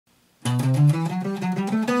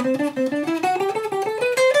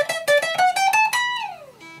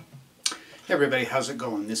everybody, how's it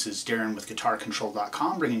going? This is Darrin with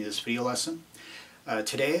GuitarControl.com bringing you this video lesson.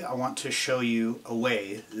 Today I want to show you a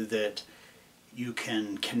way that you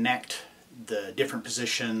can connect the different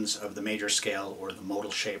positions of the major scale or the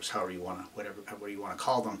modal shapes, however you want to, whatever you want to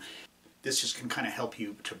call them. This just can kind of help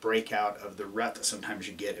you to break out of the rut that sometimes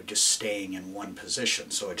you get of just staying in one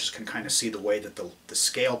position. So it just can kind of see the way that the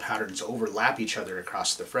scale patterns overlap each other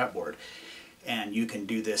across the fretboard. And you can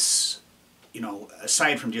do this, you know,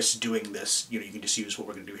 aside from just doing this, you know, you can just use what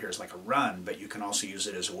we're going to do here as like a run, but you can also use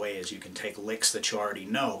it as a way as you can take licks that you already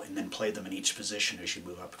know and then play them in each position as you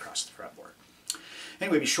move up across the fretboard.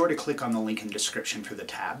 Anyway, be sure to click on the link in the description for the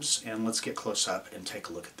tabs, and let's get close up and take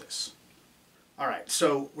a look at this. Alright,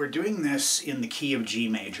 so we're doing this in the key of G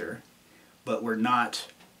major, but we're not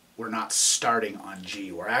starting on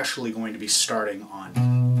G. We're actually going to be starting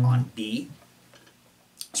on B.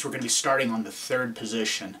 So we're going to be starting on the third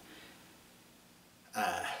position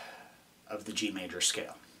of the G major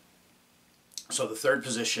scale. So the third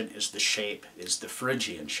position is the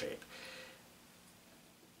Phrygian shape.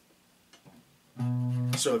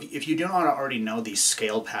 So if you do not already know these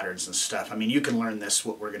scale patterns and stuff, I mean, you can learn this,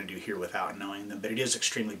 what we're going to do here, without knowing them, but it is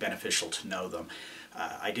extremely beneficial to know them.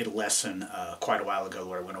 I did a lesson quite a while ago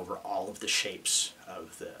where I went over all of the shapes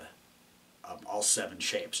of all 7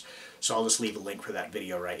 shapes. So I'll just leave a link for that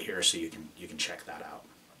video right here so you can check that out.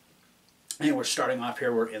 Anyway, we're starting off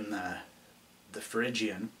here. We're in the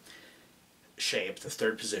Phrygian shape, the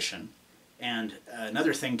third position. And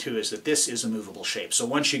another thing too is that this is a movable shape. So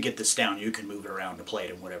once you get this down, you can move it around to play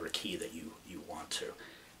it in whatever key that you want to.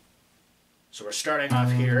 So we're starting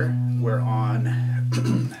off here. We're on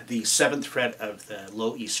the 7th fret of the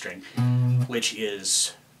low E string, which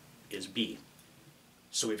is B.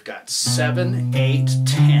 So we've got 7, 8,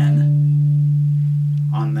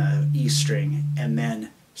 10 on the E string, and then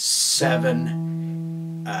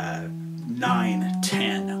 7, 9,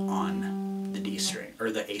 10 on the D string, or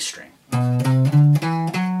the A string.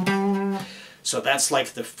 So that's like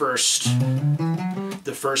the first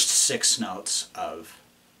 6 notes of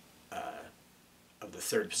the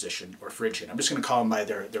third position, or Phrygian. I'm just going to call them by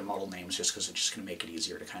their modal names just because it's just going to make it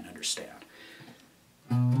easier to kind of understand.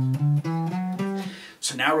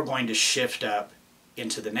 So now we're going to shift up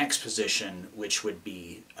into the next position, which would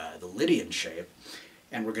be the Lydian shape,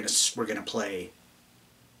 and we're going to play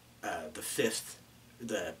the fifth and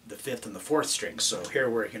the 4th string. So here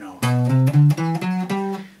we're, you know,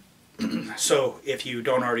 so if you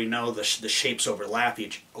don't already know, the shapes overlap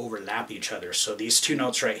each other. So these 2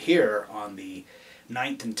 notes right here on the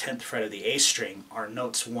 9th and 10th fret of the A string are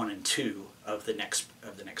notes 1 and 2 of the next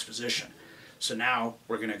position. So now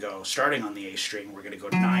we're going to go, starting on the A string, we're going to go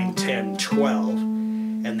 9, 10, 12,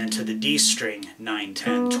 and then to the D string, 9,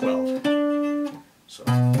 10, 12. So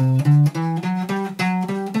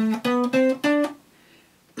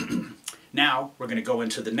now we're going to go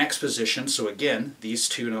into the next position. So again, these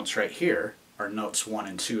 2 notes right here are notes 1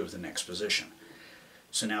 and 2 of the next position.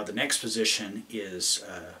 So now the next position is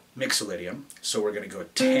Mixolydian. So we're going to go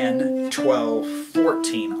 10, 12,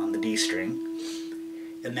 14 on the D string,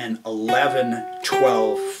 and then 11,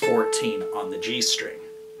 12, 14 on the G string.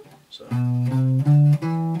 So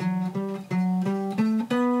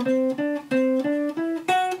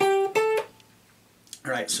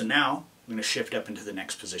alright, so now I'm going to shift up into the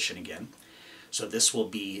next position again. So this will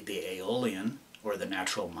be the Aeolian, or the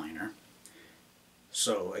natural minor.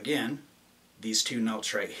 So again, these 2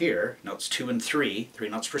 notes right here, notes 2 and 3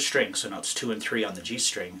 notes per string, so notes 2 and 3 on the G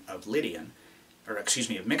string of Lydian, or excuse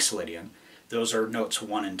me, of Mixolydian, those are notes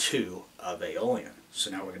 1 and 2 of Aeolian.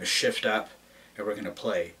 So now we're going to shift up and we're going to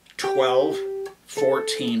play 12,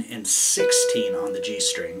 14, and 16 on the G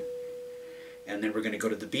string, and then we're going to go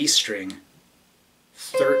to the B string,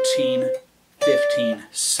 13, 15,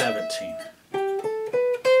 17.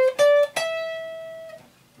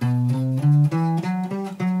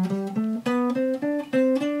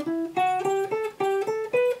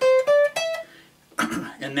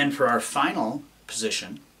 And then for our final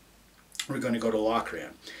position, we're going to go to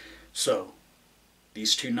Locrian. So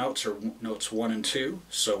these 2 notes are notes 1 and 2,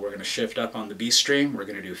 so we're going to shift up on the B string, we're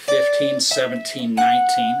going to do 15, 17,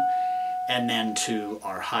 19, and then to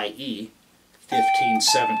our high E, 15,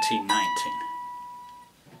 17, 19.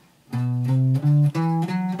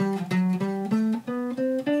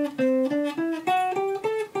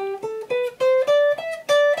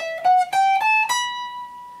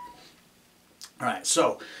 Alright,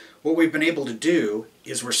 so what we've been able to do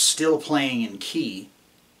is we're still playing in key,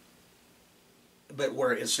 but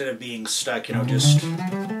we're, instead of being stuck, you know, just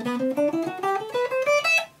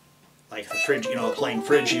like the Phrygian, you know, playing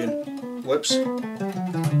Phrygian, whoops,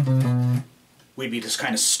 we'd be just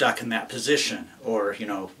kind of stuck in that position. Or, you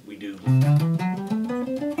know, we do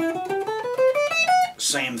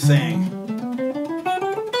same thing.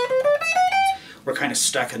 We're kind of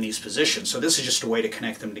stuck in these positions. So this is just a way to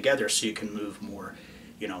connect them together so you can move more,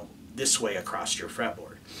 you know, this way across your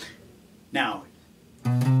fretboard. Now,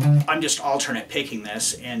 I'm just alternate picking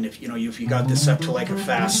this, and if you got this up to like a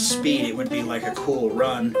fast speed, it would be like a cool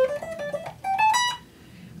run.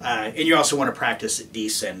 And you also want to practice it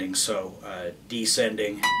descending, so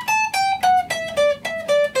descending.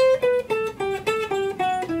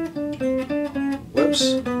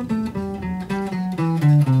 Whoops.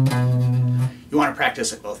 You want to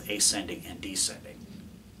practice it both ascending and descending.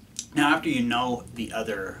 Now, after you know the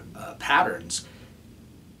other patterns,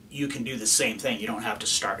 you can do the same thing. You don't have to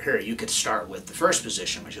start here. You could start with the first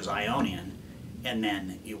position, which is Ionian, and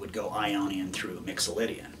then you would go Ionian through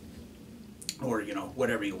Mixolydian. Or, you know,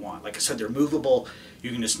 whatever you want. Like I said, they're movable.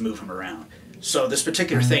 You can just move them around. So this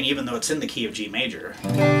particular thing, even though it's in the key of G major,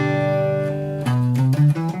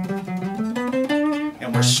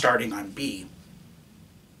 and we're starting on B,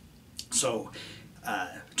 so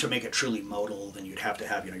to make it truly modal, then you'd have to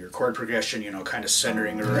have, you know, your chord progression, you know, kind of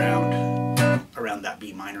centering around that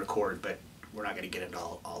B minor chord, but we're not going to get into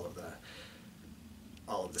all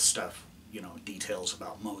of the stuff, you know, details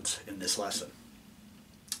about modes in this lesson.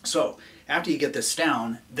 So after you get this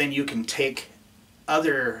down, then you can take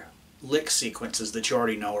other lick sequences that you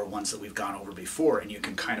already know or ones that we've gone over before, and you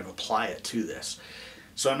can kind of apply it to this.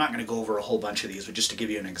 So I'm not going to go over a whole bunch of these, but just to give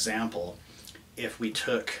you an example, if we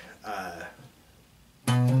took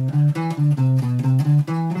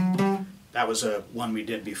that was a one we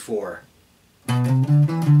did before.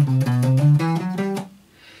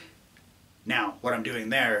 Now, what I'm doing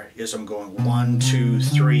there is I'm going 1, 2,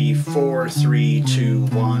 3, 4, 3, 2,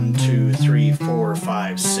 1, 2, 3, 4,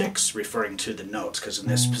 5, 6, referring to the notes, because in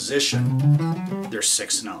this position, there's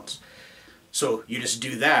 6 notes. So you just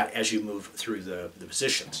do that as you move through the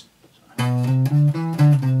positions.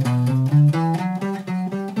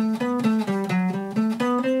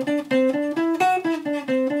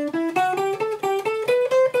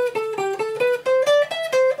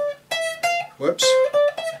 Whoops.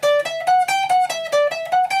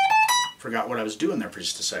 Forgot what I was doing there for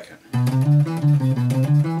just a second.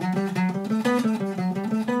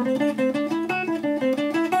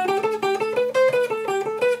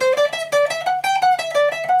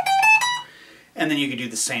 And then you could do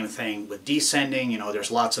the same thing with descending. You know,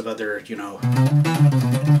 there's lots of other, you know,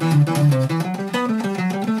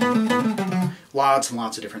 lots and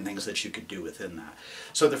lots of different things that you could do within that.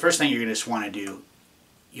 So the first thing you're going to just want to do,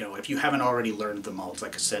 you know, if you haven't already learned the modes,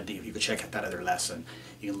 like I said, you can check out that other lesson.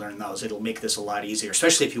 You can learn those. It'll make this a lot easier,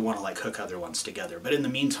 especially if you want to like hook other ones together. But in the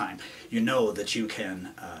meantime, you know that you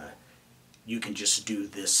can just do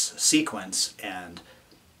this sequence, and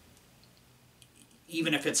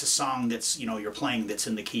even if it's a song that's, you know, you're playing that's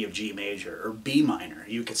in the key of G major or B minor,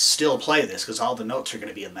 you could still play this because all the notes are going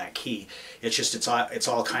to be in that key. It's just it's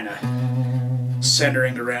all kind of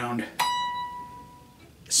centering around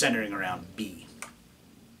B.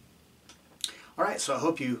 Alright, so I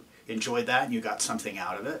hope you enjoyed that and you got something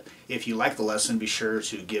out of it. If you like the lesson, be sure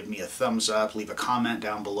to give me a thumbs up, leave a comment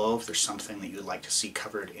down below if there's something that you'd like to see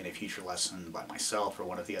covered in a future lesson by myself or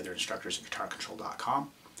one of the other instructors at guitarcontrol.com.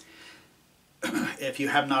 If you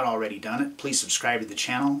have not already done it, please subscribe to the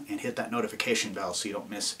channel and hit that notification bell so you don't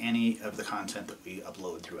miss any of the content that we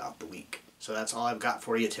upload throughout the week. So that's all I've got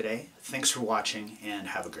for you today. Thanks for watching and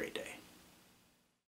have a great day.